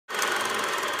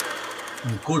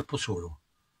un colpo solo.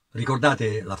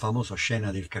 Ricordate la famosa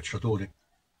scena del cacciatore,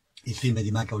 il film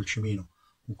di Cimino?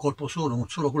 Un colpo solo, un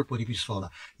solo colpo di pistola,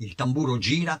 il tamburo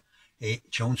gira e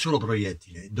c'è un solo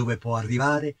proiettile, dove può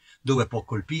arrivare, dove può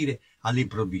colpire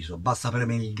all'improvviso. Basta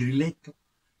premere il grilletto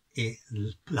e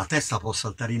la testa può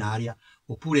saltare in aria,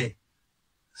 oppure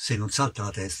se non salta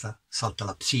la testa, salta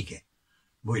la psiche.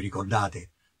 Voi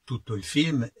ricordate tutto il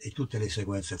film e tutte le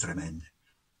sequenze tremende.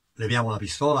 Leviamo la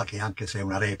pistola, che anche se è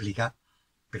una replica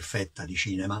perfetta di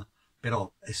cinema,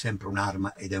 però è sempre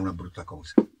un'arma ed è una brutta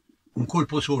cosa. Un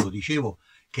colpo solo, dicevo,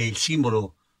 che è il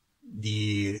simbolo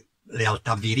di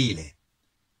lealtà virile.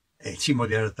 È il simbolo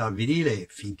di lealtà virile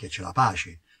finché c'è la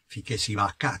pace, finché si va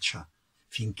a caccia,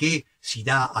 finché si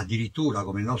dà addirittura,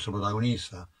 come il nostro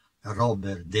protagonista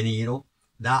Robert De Niro,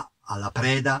 dà alla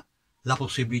preda la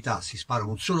possibilità, si spara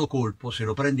un solo colpo, se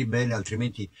lo prendi bene,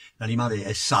 altrimenti l'animale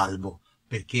è salvo,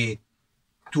 perché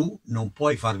tu non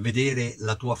puoi far vedere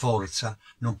la tua forza,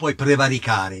 non puoi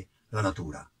prevaricare la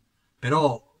natura.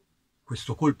 Però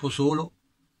questo colpo solo,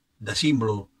 da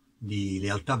simbolo di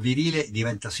lealtà virile,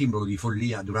 diventa simbolo di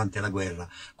follia durante la guerra,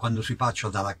 quando si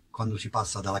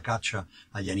passa dalla caccia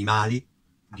agli animali,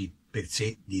 di per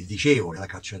sé disdicevole la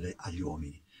caccia agli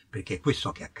uomini, perché è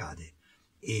questo che accade.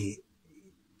 E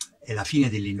è la fine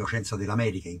dell'innocenza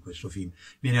dell'America in questo film.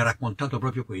 Viene raccontato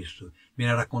proprio questo,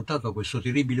 viene raccontato questo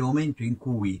terribile momento in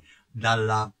cui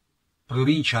dalla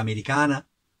provincia americana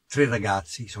 3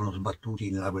 ragazzi sono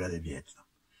sbattuti nella guerra del Vietnam.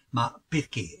 Ma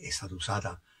perché è stata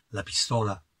usata la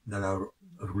pistola dalla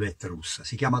roulette russa?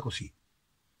 Si chiama così.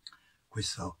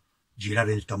 Questo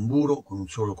girare il tamburo con un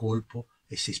solo colpo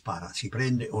e si spara, si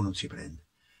prende o non si prende.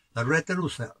 La roulette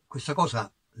russa, questa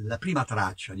cosa, la prima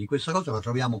traccia di questa cosa la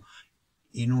troviamo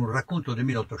in un racconto del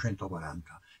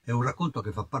 1840. È un racconto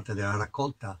che fa parte della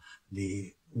raccolta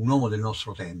di Un uomo del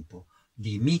nostro tempo,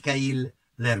 di Mikhail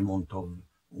Lermontov,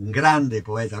 un grande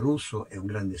poeta russo e un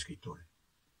grande scrittore.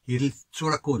 Il suo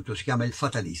racconto si chiama Il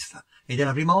fatalista ed è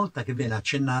la prima volta che viene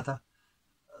accennata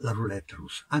la roulette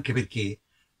russa, anche perché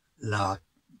la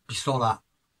pistola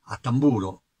a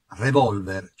tamburo,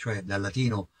 revolver, cioè dal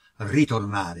latino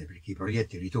ritornare, perché i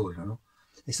proiettili ritornano,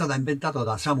 è stata inventata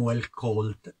da Samuel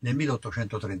Colt nel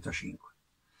 1835.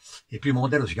 Il primo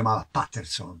modello si chiamava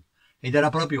Patterson ed era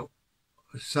proprio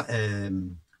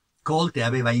Colt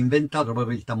aveva inventato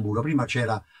proprio il tamburo. Prima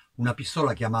c'era una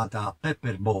pistola chiamata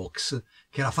Pepper Box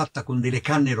che era fatta con delle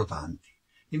canne rotanti.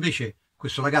 Invece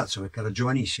questo ragazzo, perché era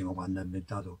giovanissimo quando ha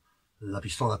inventato la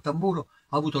pistola a tamburo,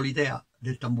 ha avuto l'idea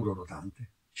del tamburo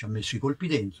rotante. Ci ha messo i colpi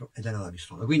dentro ed era la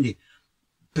pistola. Quindi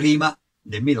prima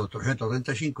del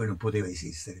 1835 non poteva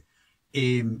esistere.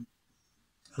 E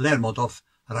Lermontov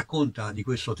racconta di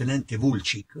questo tenente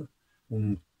Vulchik,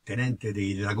 un tenente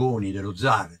dei dragoni dello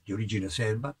zar di origine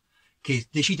serba, che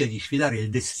decide di sfidare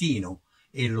il destino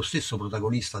e lo stesso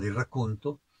protagonista del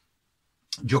racconto,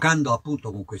 giocando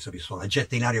appunto con questa pistola.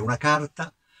 Getta in aria una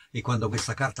carta e quando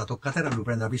questa carta tocca terra lui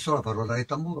prende la pistola, fa ruotare il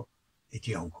tamburo e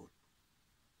tira un colpo.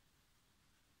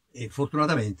 E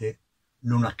fortunatamente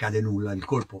non accade nulla, il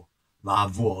colpo va a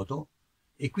vuoto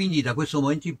e quindi da questo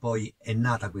momento in poi è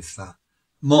nata questa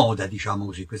moda, diciamo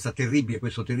così, questo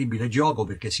terribile gioco,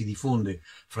 perché si diffonde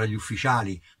fra gli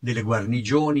ufficiali delle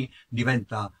guarnigioni,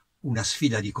 diventa una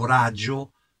sfida di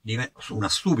coraggio, una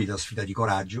stupida sfida di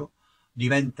coraggio,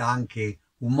 diventa anche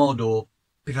un modo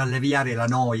per alleviare la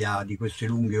noia di queste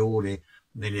lunghe ore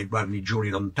nelle guarnigioni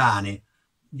lontane,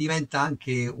 diventa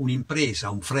anche un'impresa,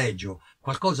 un fregio,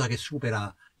 qualcosa che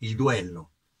supera il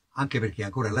duello, anche perché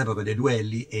ancora all'epoca dei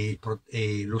duelli e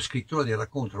lo scrittore del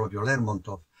racconto, proprio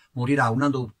Lermontov, morirà un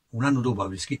anno dopo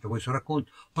aver scritto questo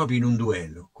racconto, proprio in un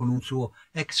duello con un suo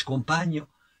ex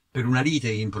compagno per una lite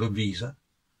improvvisa.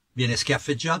 Viene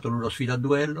schiaffeggiato, lui lo sfida a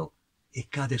duello e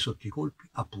cade sotto i colpi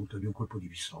appunto di un colpo di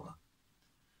pistola.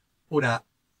 Ora,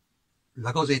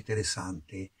 la cosa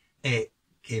interessante è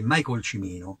che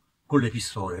Cimino con le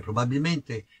pistole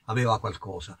probabilmente aveva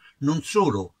qualcosa. Non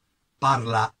solo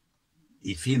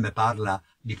il film parla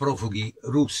di profughi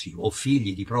russi o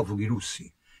figli di profughi russi,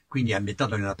 quindi è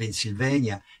ambientato nella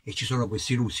Pennsylvania e ci sono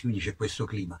questi russi, quindi c'è questo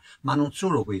clima. Ma non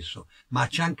solo questo, ma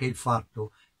c'è anche il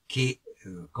fatto che,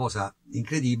 cosa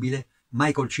incredibile,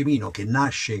 Cimino, che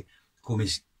nasce come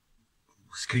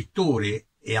scrittore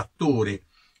e attore,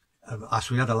 ha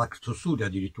studiato all'Actor Studio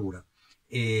addirittura,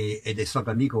 ed è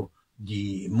stato amico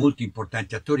di molti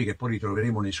importanti attori che poi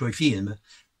ritroveremo nei suoi film,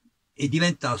 e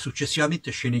diventa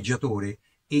successivamente sceneggiatore,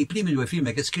 e i primi 2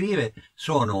 film che scrive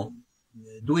sono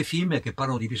 2 film che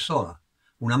parlano di pistola.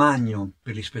 Una Magno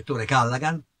per l'ispettore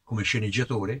Callaghan come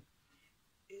sceneggiatore,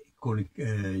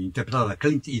 interpretato da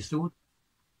Clint Eastwood,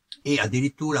 e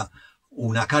addirittura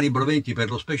una calibro 20 per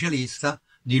lo specialista,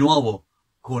 di nuovo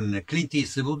con Clint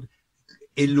Eastwood,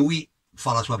 e lui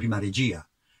fa la sua prima regia.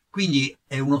 Quindi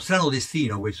è uno strano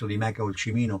destino questo di Michael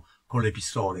Cimino con le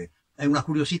pistole, è una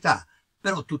curiosità,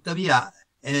 però tuttavia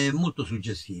è molto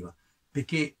suggestiva,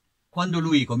 perché quando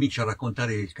lui comincia a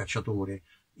raccontare il cacciatore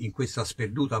in questa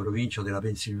sperduta provincia della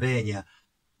Pennsylvania,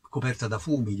 coperta da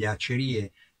fumi, di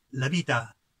accerie, la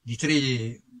vita di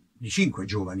 5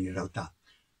 giovani in realtà,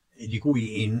 di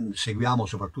cui seguiamo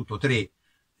soprattutto 3,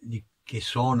 che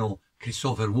sono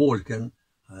Christopher Walken,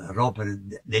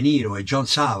 Robert De Niro e John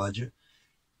Savage,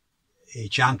 e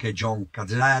c'è anche John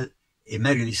Cazale e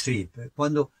Meryl Streep.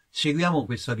 Quando seguiamo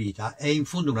questa vita è in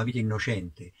fondo una vita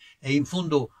innocente, è in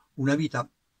fondo una vita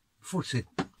forse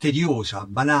tediosa,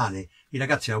 banale. I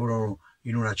ragazzi lavorano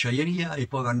in un'acciaieria e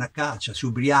poi vanno a caccia, si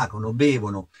ubriacano,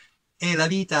 bevono. È la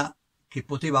vita che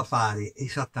poteva fare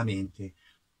esattamente,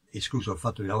 escluso il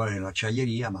fatto di lavorare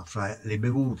nell'acciaieria, ma fra le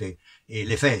bevute e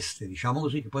le feste, diciamo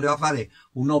così, che poteva fare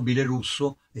un nobile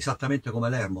russo esattamente come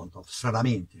Lermontov,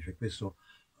 stranamente, c'è questo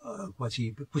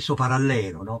quasi questo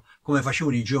parallelo, no? Come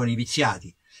facevano i giovani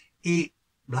viziati. E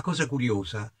la cosa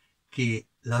curiosa che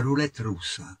la roulette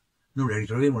russa noi la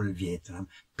ritroviamo nel Vietnam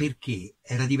perché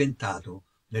era diventato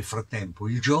nel frattempo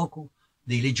il gioco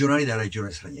dei legionari della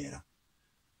legione straniera.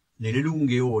 Nelle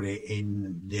lunghe ore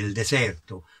del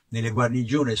deserto, nelle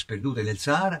guarnigioni sperdute nel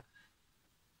Sahara,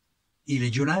 i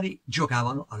legionari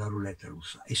giocavano alla roulette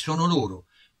russa, e sono loro,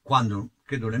 quando,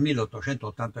 credo nel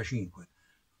 1885,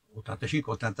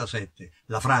 85-87,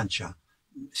 la Francia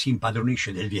si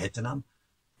impadronisce del Vietnam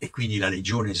e quindi la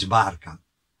legione sbarca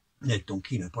nel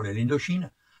Tonchino e poi nell'Indocina,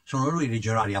 sono loro i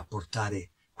legionari a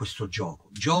portare questo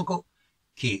gioco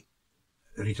che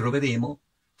ritroveremo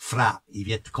fra i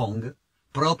Viet Cong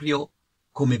proprio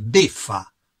come beffa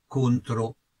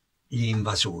contro gli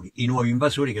invasori, i nuovi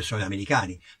invasori che sono gli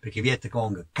americani, perché i Viet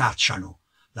Cong cacciano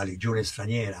la legione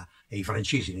straniera e i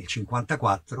francesi nel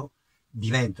 54,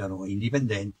 diventano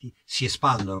indipendenti, si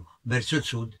espandono verso il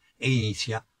sud e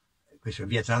inizia, questo è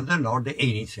il Vietnam del Nord, e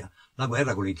inizia la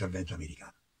guerra con l'intervento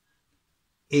americano.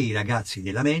 E i ragazzi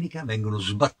dell'America vengono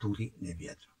sbattuti nel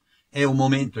Vietnam. È un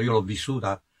momento, io l'ho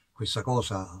vissuta questa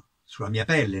cosa sulla mia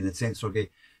pelle, nel senso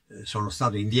che sono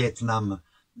stato in Vietnam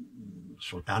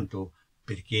soltanto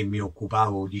perché mi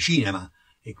occupavo di cinema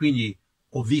e quindi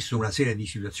ho visto una serie di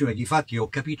situazioni, di fatti, e ho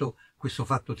capito questo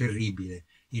fatto terribile.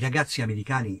 I ragazzi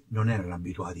americani non erano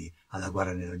abituati alla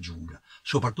guerra nella giungla,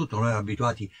 soprattutto non erano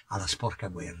abituati alla sporca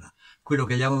guerra. Quello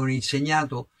che gli avevano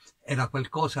insegnato era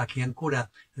qualcosa che ancora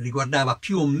riguardava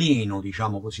più o meno,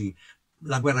 diciamo così,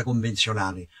 la guerra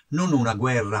convenzionale, non una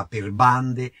guerra per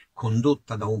bande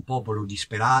condotta da un popolo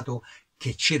disperato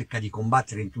che cerca di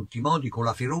combattere in tutti i modi con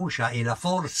la ferocia e la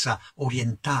forza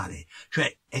orientale.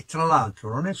 Cioè, e tra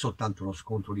l'altro non è soltanto uno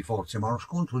scontro di forze, ma uno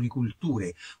scontro di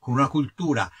culture, con una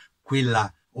cultura,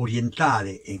 quella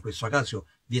orientale, e in questo caso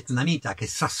vietnamita, che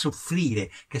sa soffrire,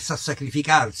 che sa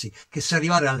sacrificarsi, che sa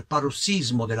arrivare al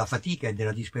parossismo della fatica e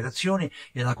della disperazione,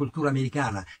 e la cultura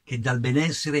americana che dà il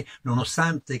benessere,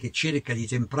 nonostante che cerca di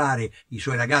temprare i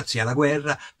suoi ragazzi alla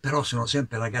guerra, però sono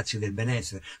sempre ragazzi del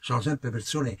benessere, sono sempre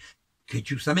persone che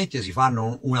giustamente si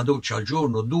fanno una doccia al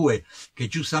giorno, 2, che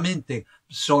giustamente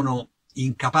sono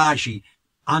incapaci,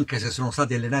 anche se sono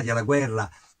stati allenati alla guerra,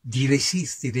 di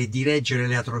resistere e di reggere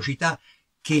le atrocità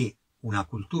che una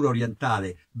cultura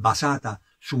orientale basata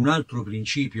su un altro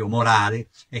principio morale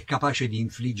è capace di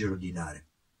infliggere o di dare.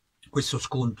 Questo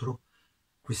scontro,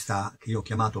 questa che io ho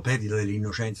chiamato perdita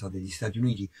dell'innocenza degli Stati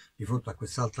Uniti di fronte a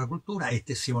quest'altra cultura, è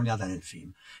testimoniata nel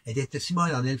film. Ed è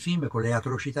testimoniata nel film con le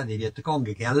atrocità dei Viet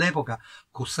Cong, che all'epoca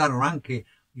costarono anche,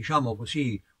 diciamo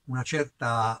così, un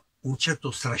certo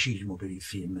ostracismo per il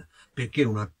film, perché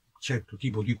un certo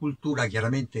tipo di cultura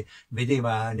chiaramente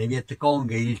vedeva nei Viet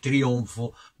Cong il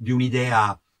trionfo di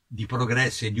un'idea di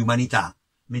progresso e di umanità,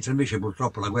 mentre invece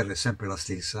purtroppo la guerra è sempre la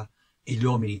stessa e gli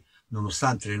uomini,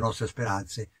 nonostante le nostre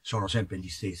speranze, sono sempre gli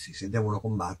stessi. Se devono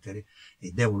combattere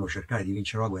e devono cercare di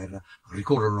vincere la guerra,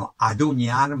 ricorrono ad ogni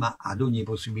arma, ad ogni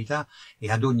possibilità e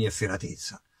ad ogni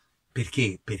efferatezza.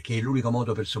 Perché? Perché è l'unico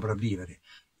modo per sopravvivere.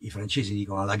 I francesi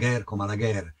dicono alla guerre come alla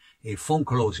guerre, e von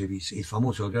Clausewitz, il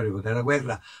famoso teorico della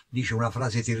guerra, dice una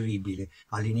frase terribile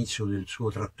all'inizio del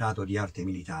suo trattato di arte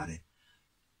militare.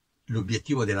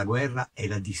 L'obiettivo della guerra è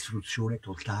la distruzione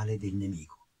totale del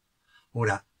nemico.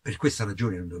 Ora, per questa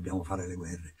ragione non dobbiamo fare le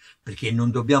guerre, perché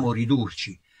non dobbiamo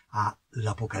ridurci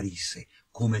all'Apocalisse,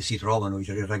 come si trovano i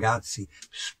 3 ragazzi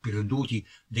sperduti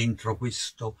dentro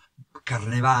questo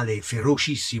carnevale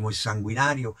ferocissimo e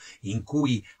sanguinario, in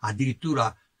cui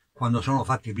addirittura quando sono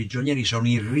fatti prigionieri sono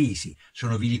irrisi,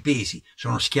 sono vilipesi,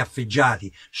 sono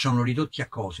schiaffeggiati, sono ridotti a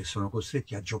cose e sono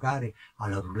costretti a giocare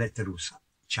alla roulette russa.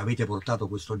 Ci avete portato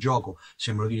questo gioco,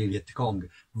 sembra dire i Viet Cong,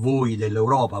 voi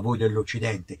dell'Europa, voi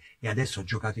dell'Occidente, e adesso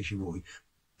giocateci voi.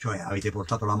 Cioè avete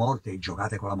portato la morte e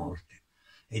giocate con la morte.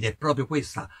 Ed è proprio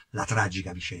questa la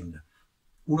tragica vicenda.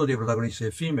 Uno dei protagonisti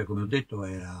del film, come ho detto,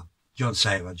 era John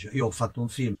Savage. Io ho fatto un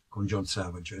film con John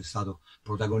Savage, è stato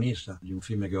protagonista di un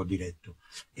film che ho diretto.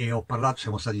 E ho parlato,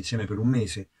 siamo stati insieme per un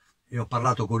mese, e ho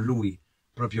parlato con lui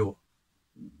proprio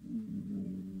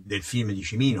del film di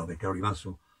Cimino, perché ero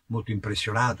rimasto molto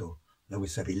impressionato da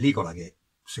questa pellicola che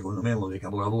secondo me è uno dei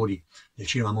capolavori del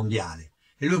cinema mondiale.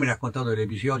 E lui mi ha raccontato degli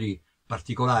episodi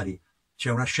particolari.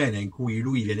 C'è una scena in cui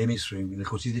lui viene messo nel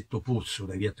cosiddetto pozzo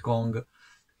dai Viet Cong,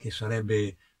 che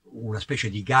sarebbe una specie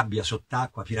di gabbia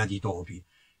sott'acqua piena di topi.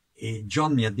 E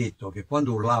John mi ha detto che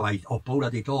quando urlava ho paura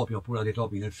dei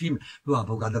topi nel film, lui aveva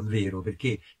paura davvero,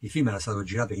 perché il film era stato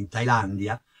girato in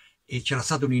Thailandia e c'era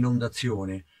stata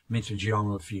un'inondazione mentre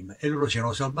giravano il film e loro si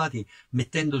erano salvati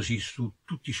mettendosi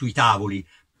tutti sui tavoli,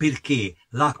 perché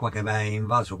l'acqua che aveva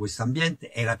invaso questo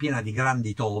ambiente era piena di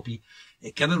grandi topi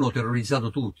e che avevano terrorizzato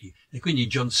tutti. E quindi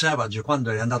John Savage, quando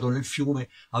era andato nel fiume,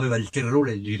 aveva il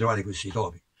terrore di ritrovare questi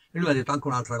topi. E lui ha detto anche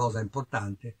un'altra cosa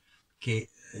importante, che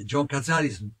John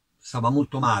Cazale stava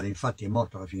molto male, infatti è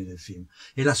morto alla fine del film,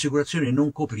 e l'assicurazione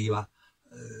non copriva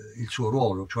il suo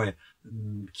ruolo, cioè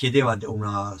chiedeva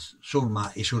una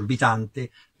somma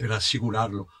esorbitante per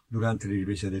assicurarlo durante le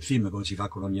riprese del film, come si fa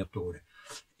con ogni attore.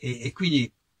 E quindi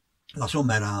la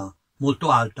somma era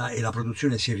molto alta e la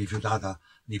produzione si è rifiutata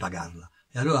di pagarla.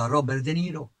 E allora Robert De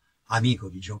Niro, amico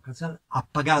di John Cazale, ha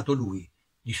pagato lui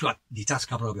di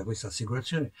tasca propria questa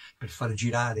assicurazione per far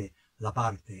girare la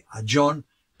parte a John,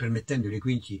 permettendogli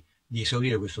quindi di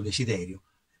esaudire questo desiderio.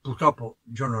 Purtroppo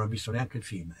John non ha visto neanche il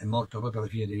film, è morto proprio alla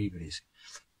fine delle riprese.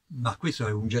 Ma questo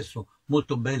è un gesto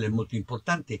molto bello e molto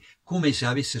importante, come se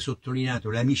avesse sottolineato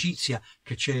l'amicizia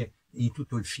che c'è in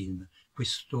tutto il film,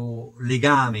 questo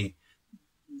legame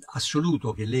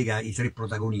assoluto che lega i tre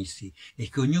protagonisti e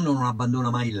che ognuno non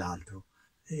abbandona mai l'altro.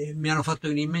 Mi hanno fatto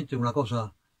venire in mente una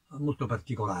cosa molto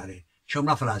particolare. C'è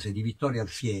una frase di Vittorio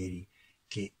Alfieri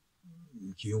che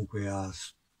chiunque ha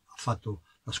fatto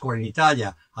la scuola in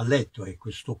Italia ha letto, è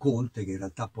questo Conte che in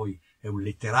realtà poi è un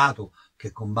letterato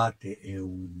che combatte, è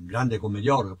un grande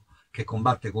commediografo che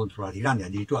combatte contro la tirannia,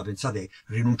 addirittura pensate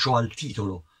rinunciò al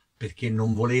titolo perché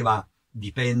non voleva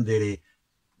dipendere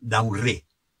da un re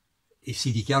e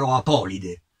si dichiarò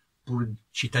apolide, pur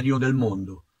cittadino del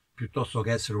mondo, piuttosto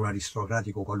che essere un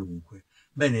aristocratico qualunque.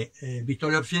 Bene,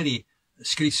 Vittorio Alfieri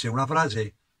scrisse una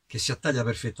frase che si attaglia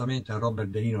perfettamente a Robert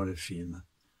De Niro nel film.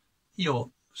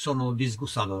 Io sono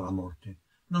disgustato dalla morte,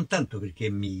 non tanto perché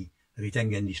mi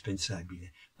ritenga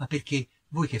indispensabile, ma perché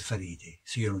voi che farete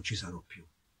se io non ci sarò più?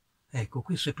 Ecco,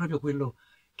 questo è proprio quello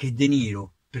che De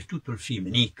Niro, per tutto il film,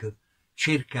 Nick,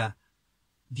 cerca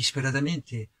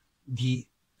disperatamente di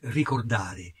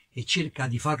ricordare e cerca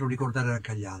di farlo ricordare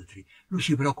anche agli altri. Lui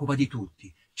si preoccupa di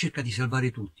tutti, cerca di salvare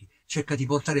tutti, cerca di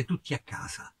portare tutti a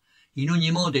casa, in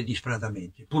ogni modo e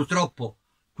disperatamente. Purtroppo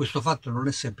questo fatto non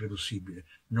è sempre possibile,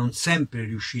 non sempre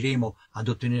riusciremo ad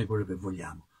ottenere quello che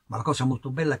vogliamo, ma la cosa molto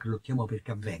bella è che lottiamo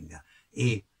perché avvenga,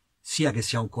 e sia che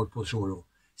sia un colpo solo,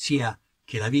 sia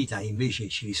che la vita invece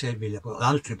ci riservi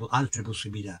altre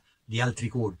possibilità di altri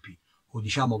colpi, o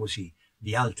diciamo così,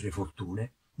 di altre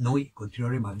fortune, noi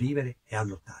continueremo a vivere e a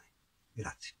lottare.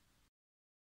 Grazie.